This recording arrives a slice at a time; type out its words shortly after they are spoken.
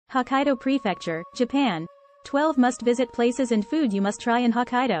Hokkaido Prefecture, Japan. 12 must-visit places and food you must try in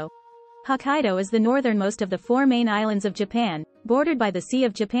Hokkaido. Hokkaido is the northernmost of the 4 main islands of Japan, bordered by the Sea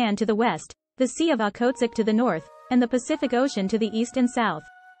of Japan to the west, the Sea of Okhotsk to the north, and the Pacific Ocean to the east and south.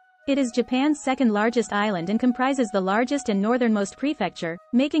 It is Japan's second-largest island and comprises the largest and northernmost prefecture,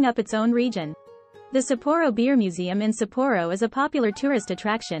 making up its own region. The Sapporo Beer Museum in Sapporo is a popular tourist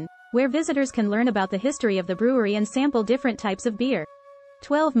attraction, where visitors can learn about the history of the brewery and sample different types of beer.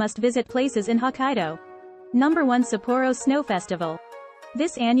 12 must-visit places in Hokkaido. Number 1. Sapporo Snow Festival.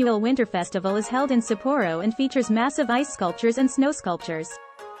 This annual winter festival is held in Sapporo and features massive ice sculptures and snow sculptures.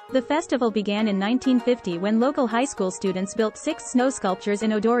 The festival began in 1950 when local high school students built 6 snow sculptures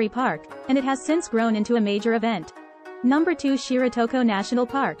in Odori Park, and it has since grown into a major event. Number 2. Shiratoko National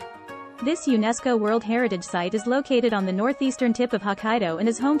Park. This UNESCO World Heritage Site is located on the northeastern tip of Hokkaido and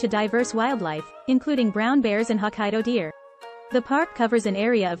is home to diverse wildlife, including brown bears and Hokkaido deer. The park covers an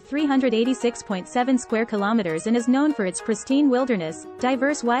area of 386.7 square kilometers and is known for its pristine wilderness,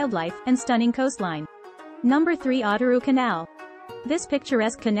 diverse wildlife, and stunning coastline. Number 3. Otaru Canal. This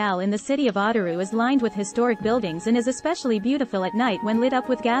picturesque canal in the city of Otaru is lined with historic buildings and is especially beautiful at night when lit up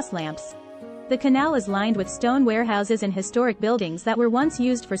with gas lamps. The canal is lined with stone warehouses and historic buildings that were once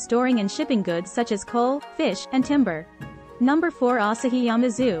used for storing and shipping goods such as coal, fish, and timber. Number 4.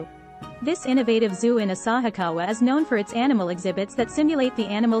 Asahiyama Zoo. This innovative zoo in Asahikawa is known for its animal exhibits that simulate the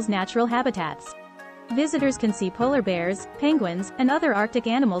animals' natural habitats. Visitors can see polar bears, penguins, and other Arctic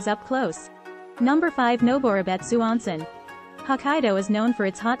animals up close. Number 5. Noboribetsu Onsen. Hokkaido is known for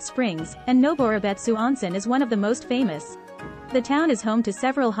its hot springs, and Noboribetsu Onsen is one of the most famous. The town is home to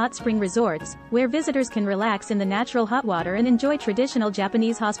several hot spring resorts, where visitors can relax in the natural hot water and enjoy traditional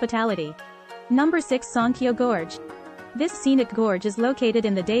Japanese hospitality. Number 6. Sounkyo Gorge. This scenic gorge is located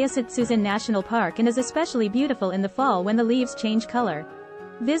in the Daisatsuzen National Park and is especially beautiful in the fall when the leaves change color.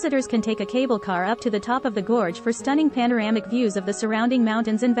 Visitors can take a cable car up to the top of the gorge for stunning panoramic views of the surrounding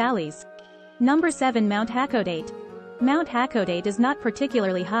mountains and valleys. Number 7. Mount Hakodate. Mount Hakodate is not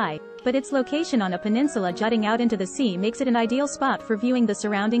particularly high, but its location on a peninsula jutting out into the sea makes it an ideal spot for viewing the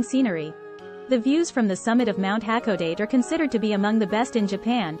surrounding scenery. The views from the summit of Mount Hakodate are considered to be among the best in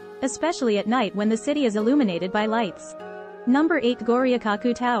Japan, especially at night when the city is illuminated by lights. Number 8.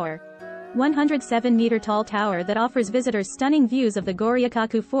 Goryokaku Tower. 107-meter-tall tower that offers visitors stunning views of the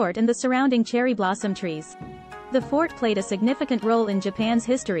Goryokaku Fort and the surrounding cherry blossom trees. The fort played a significant role in Japan's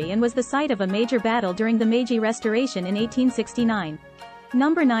history and was the site of a major battle during the Meiji Restoration in 1869.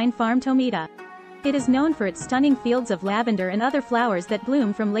 Number 9. Farm Tomita. It is known for its stunning fields of lavender and other flowers that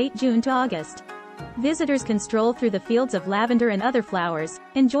bloom from late June to August. Visitors can stroll through the fields of lavender and other flowers,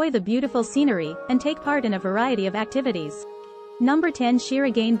 enjoy the beautiful scenery, and take part in a variety of activities. Number 10.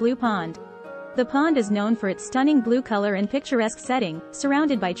 Shirogane Blue Pond. The pond is known for its stunning blue color and picturesque setting,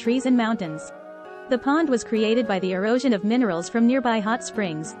 surrounded by trees and mountains. The pond was created by the erosion of minerals from nearby hot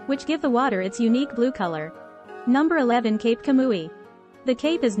springs, which give the water its unique blue color. Number 11. Cape Kamui. The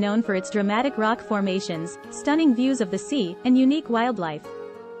cape is known for its dramatic rock formations, stunning views of the sea, and unique wildlife.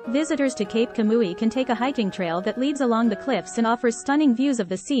 Visitors to Cape Kamui can take a hiking trail that leads along the cliffs and offers stunning views of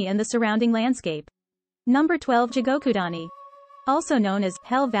the sea and the surrounding landscape. Number 12. Jigokudani. Also known as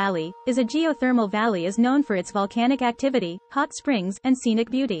Hell Valley, is a geothermal valley is known for its volcanic activity, hot springs, and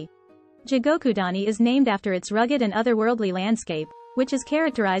scenic beauty. Jigokudani is named after its rugged and otherworldly landscape, which is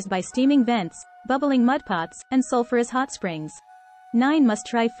characterized by steaming vents, bubbling mudpots, and sulfurous hot springs. 9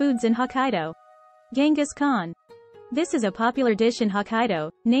 must-try foods in Hokkaido. Genghis Khan. This is a popular dish in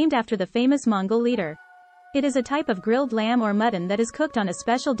Hokkaido, named after the famous Mongol leader. It is a type of grilled lamb or mutton that is cooked on a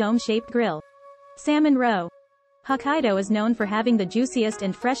special dome-shaped grill. Salmon roe. Hokkaido is known for having the juiciest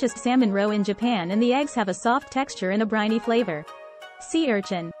and freshest salmon roe in Japan, and the eggs have a soft texture and a briny flavor. Sea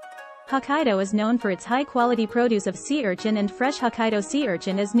urchin. Hokkaido is known for its high-quality produce of sea urchin, and fresh Hokkaido sea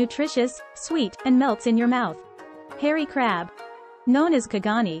urchin is nutritious, sweet, and melts in your mouth. Hairy crab. Known as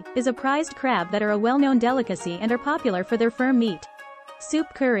kagani, is a prized crab that are a well-known delicacy and are popular for their firm meat. Soup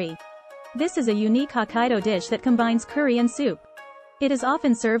curry. This is a unique Hokkaido dish that combines curry and soup. It is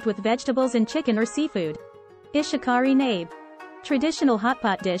often served with vegetables and chicken or seafood. Ishikari nabe. Traditional hot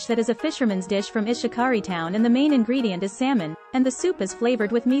pot dish that is a fisherman's dish from Ishikari town, and the main ingredient is salmon, and the soup is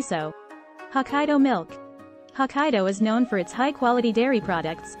flavored with miso. Hokkaido milk. Hokkaido is known for its high-quality dairy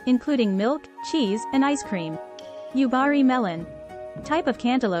products, including milk, cheese, and ice cream. Yubari melon. Type of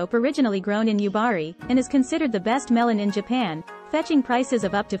cantaloupe originally grown in Yubari, and is considered the best melon in Japan, fetching prices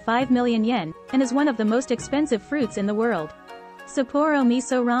of up to 5 million yen, and is one of the most expensive fruits in the world. Sapporo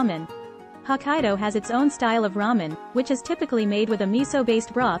miso ramen. Hokkaido has its own style of ramen, which is typically made with a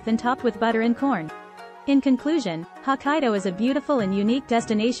miso-based broth and topped with butter and corn. In conclusion, Hokkaido is a beautiful and unique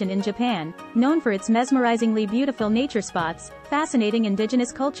destination in Japan, known for its mesmerizingly beautiful nature spots, fascinating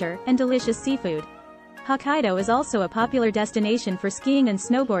indigenous culture, and delicious seafood. Hokkaido is also a popular destination for skiing and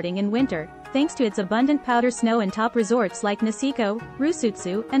snowboarding in winter, thanks to its abundant powder snow and top resorts like Niseko,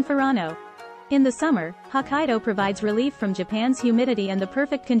 Rusutsu, and Furano. In the summer, Hokkaido provides relief from Japan's humidity and the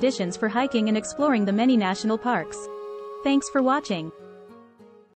perfect conditions for hiking and exploring the many national parks. Thanks for watching.